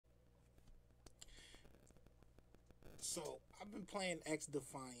So I've been playing X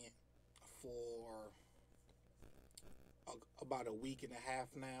Defiant for about a week and a half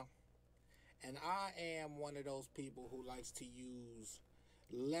now, and I am one of those people who likes to use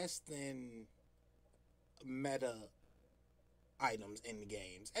less than meta items in the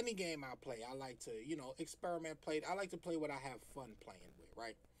games. Any game I play, I like to experiment. Play. I like to play what I have fun playing with,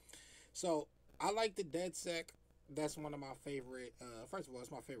 right? So I like the DedSec. That's one of my favorite. First of all,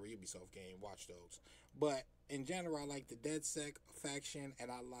 it's my favorite Ubisoft game, Watch Dogs. But in general, I like the DedSec faction and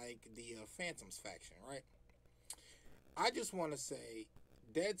I like the Phantoms faction, right? I just want to say,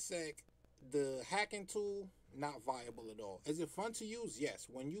 DedSec, the hacking tool, not viable at all. Is it fun to use? Yes.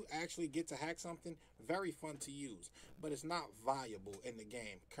 When you actually get to hack something, very fun to use. But it's not viable in the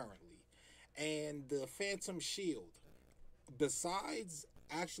game currently. And the Phantom Shield, besides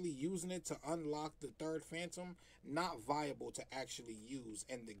actually using it to unlock the third Phantom, not viable to actually use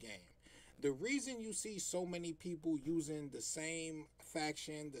in the game. The reason you see so many people using the same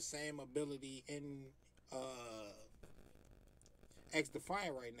faction, the same ability in X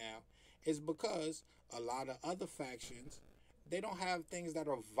Defiant right now is because a lot of other factions, they don't have things that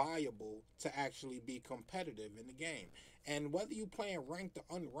are viable to actually be competitive in the game. And whether you playing ranked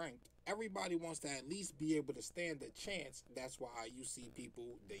or unranked, everybody wants to at least be able to stand a chance. That's why you see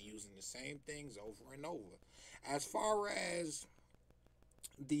people, they're using the same things over and over. As far as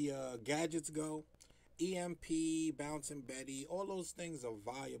the gadgets go, EMP, Bouncing Betty, all those things are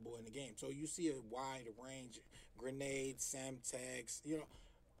viable in the game. So you see a wide range, grenades, Semtex,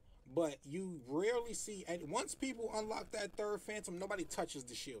 but you rarely see, and once people unlock that third Phantom, nobody touches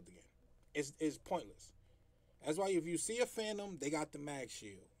the shield again. It's pointless. That's why if you see a Phantom, they got the mag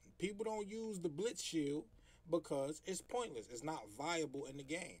shield. People don't use the Blitz shield because it's pointless. It's not viable in the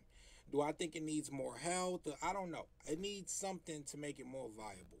game. Do I think it needs more health? I don't know. It needs something to make it more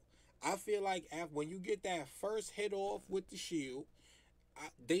viable. I feel like when you get that first hit off with the shield,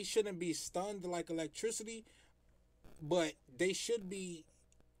 they shouldn't be stunned like electricity, but they should be.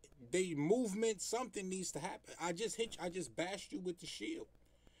 They movement, something needs to happen. I just bashed you with the shield.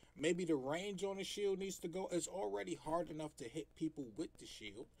 Maybe the range on the shield needs to go. It's already hard enough to hit people with the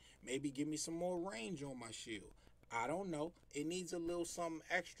shield. Maybe give me some more range on my shield. I don't know. It needs a little something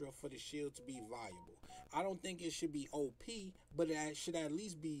extra for the shield to be viable. I don't think it should be OP, but it should at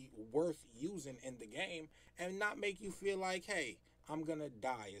least be worth using in the game and not make you feel like, hey, I'm gonna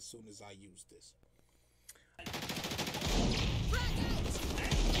die as soon as I use this.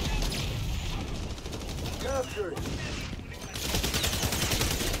 Captured.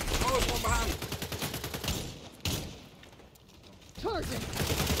 Oh, it's one behind me. Target.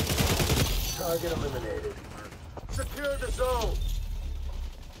 Target eliminated. Secure the zone.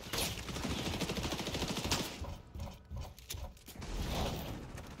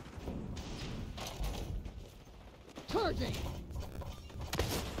 Charging.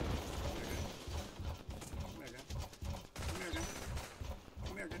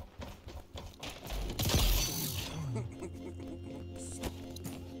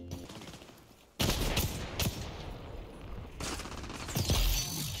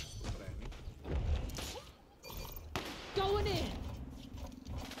 Going in.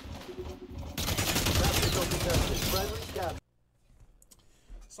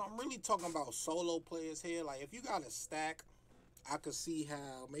 So I'm really talking about solo players here. Like if you got a stack, I could see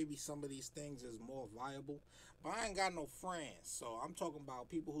how maybe some of these things is more viable. But I ain't got no friends. So I'm talking about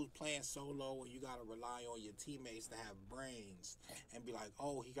people who's playing solo and you gotta rely on your teammates to have brains and be like,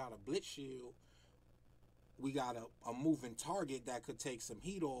 oh, he got a blitz shield. We got a moving target that could take some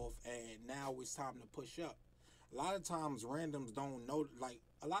heat off, and now it's time to push up. A lot of times randoms don't know, like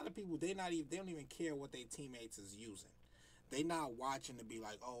a lot of people, they don't even care what their teammates is using. They not watching to be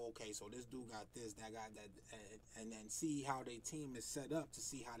like, oh, okay, so this dude got this, that guy that, and then see how their team is set up to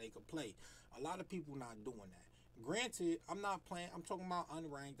see how they could play. A lot of people not doing that. Granted, I'm not playing, I'm talking about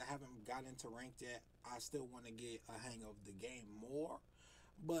unranked. I haven't got into ranked yet. I still want to get a hang of the game more.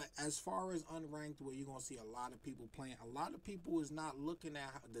 But as far as unranked, where you're going to see a lot of people playing, a lot of people is not looking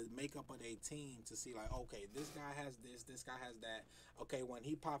at the makeup of their team to see like, okay, this guy has this guy has that. Okay, when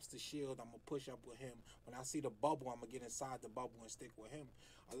he pops the shield, I'm going to push up with him. When I see the bubble, I'm going to get inside the bubble and stick with him.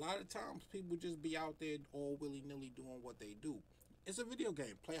 A lot of times, people just be out there all willy-nilly doing what they do. It's a video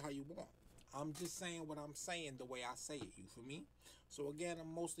game. Play how you want. I'm just saying what I'm saying the way I say it, you feel me? So again,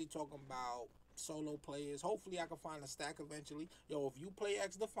 I'm mostly talking about solo players. Hopefully I can find a stack eventually. Yo, if you play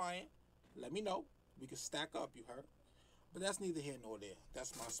X Defiant, let me know. We can stack up, you heard? But that's neither here nor there.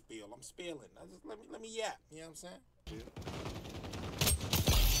 That's my spiel. I'm spilling. Let me yap. You know what I'm saying?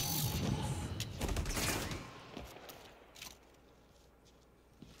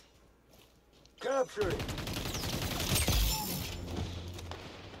 Capturing.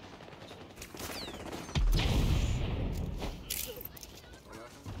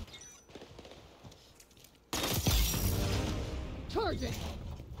 Charging!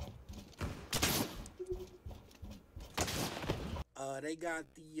 They got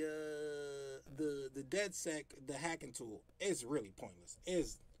the DedSec, the hacking tool. It's really pointless.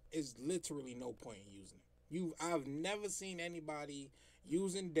 It's literally no point in using it. I've never seen anybody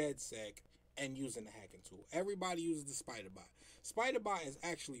using DedSec and using the hacking tool. Everybody uses the SpiderBot. SpiderBot is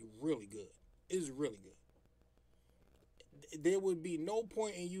actually really good. It's really good. There would be no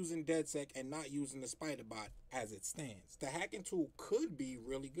point in using DedSec and not using the SpiderBot as it stands. The hacking tool could be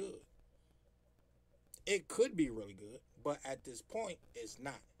really good. It could be really good, but at this point, it's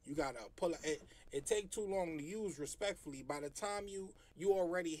not. You gotta pull it. It take too long to use. Respectfully, by the time you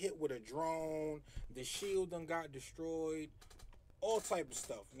already hit with a drone, the shield done got destroyed, all type of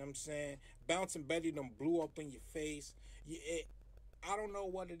stuff. You know what I'm saying? Bouncing Betty done blew up in your face. I don't know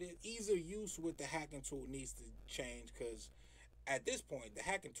what it is. Ease of use with the hacking tool needs to change, because at this point, the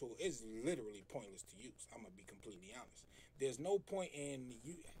hacking tool is literally pointless to use. I'm gonna be completely honest. There's no point in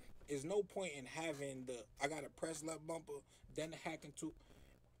having I gotta press left bumper, then the hacking tool.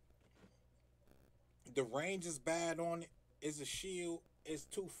 The range is bad on it. It's a shield. It's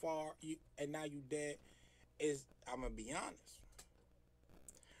too far. And now you dead. I'm gonna be honest.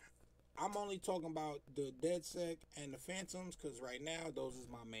 I'm only talking about the DedSec and the Phantoms, because right now those is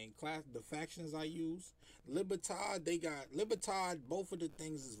my main class. The factions I use. Libertad, both of the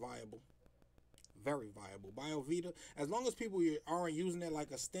things is viable. Very viable. BioVita, as long as people aren't using it like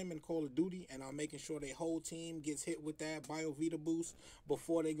a stem in Call of Duty and are making sure their whole team gets hit with that BioVita boost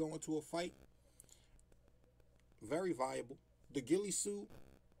before they go into a fight, very viable. The ghillie suit,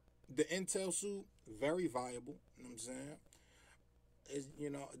 the intel suit, very viable. You know what I'm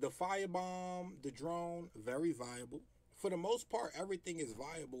saying? The firebomb, the drone, very viable. For the most part, everything is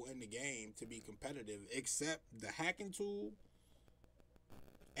viable in the game to be competitive, except the hacking tool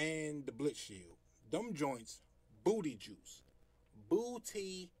and the blitz shield. Them joints, booty juice.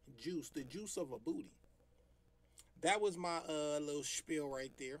 Booty juice. The juice of a booty. That was my little spiel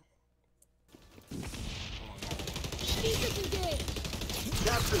right there. Engaged!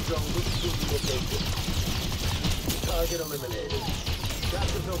 Capture zone moving to location. Target eliminated.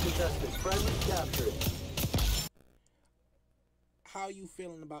 Capture zone contested. Friendly captured. How you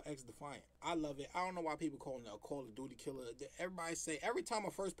feeling about Defiant? I love it. I don't know why people calling it a Call of Duty killer. Everybody say, every time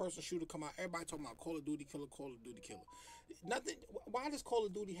a first person shooter come out, everybody talking about Call of Duty killer, Call of Duty killer. Nothing. Why does Call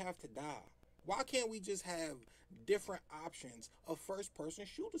of Duty have to die? Why can't we just have different options of first person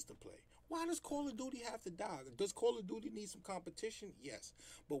shooters to play? Why does Call of Duty have to die? Does Call of Duty need some competition? Yes.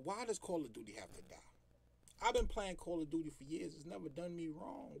 But why does Call of Duty have to die? I've been playing Call of Duty for years. It's never done me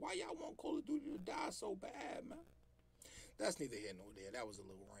wrong. Why y'all want Call of Duty to die so bad, man? That's neither here nor there. That was a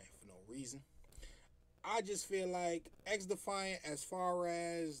little rant for no reason. I just feel like Defiant, as far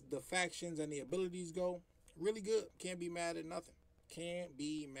as the factions and the abilities go, really good. Can't be mad at nothing. Can't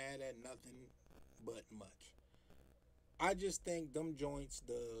be mad at nothing but much. I just think them joints,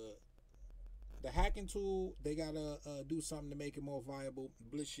 the hacking tool, they gotta do something to make it more viable.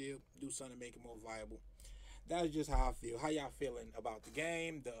 Blitz shield, do something to make it more viable. That's just how I feel. How y'all feeling about the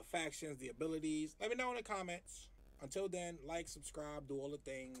game, the factions, the abilities? Let me know in the comments. Until then, like, subscribe, do all the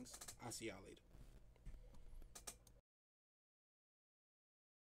things. I'll see y'all later.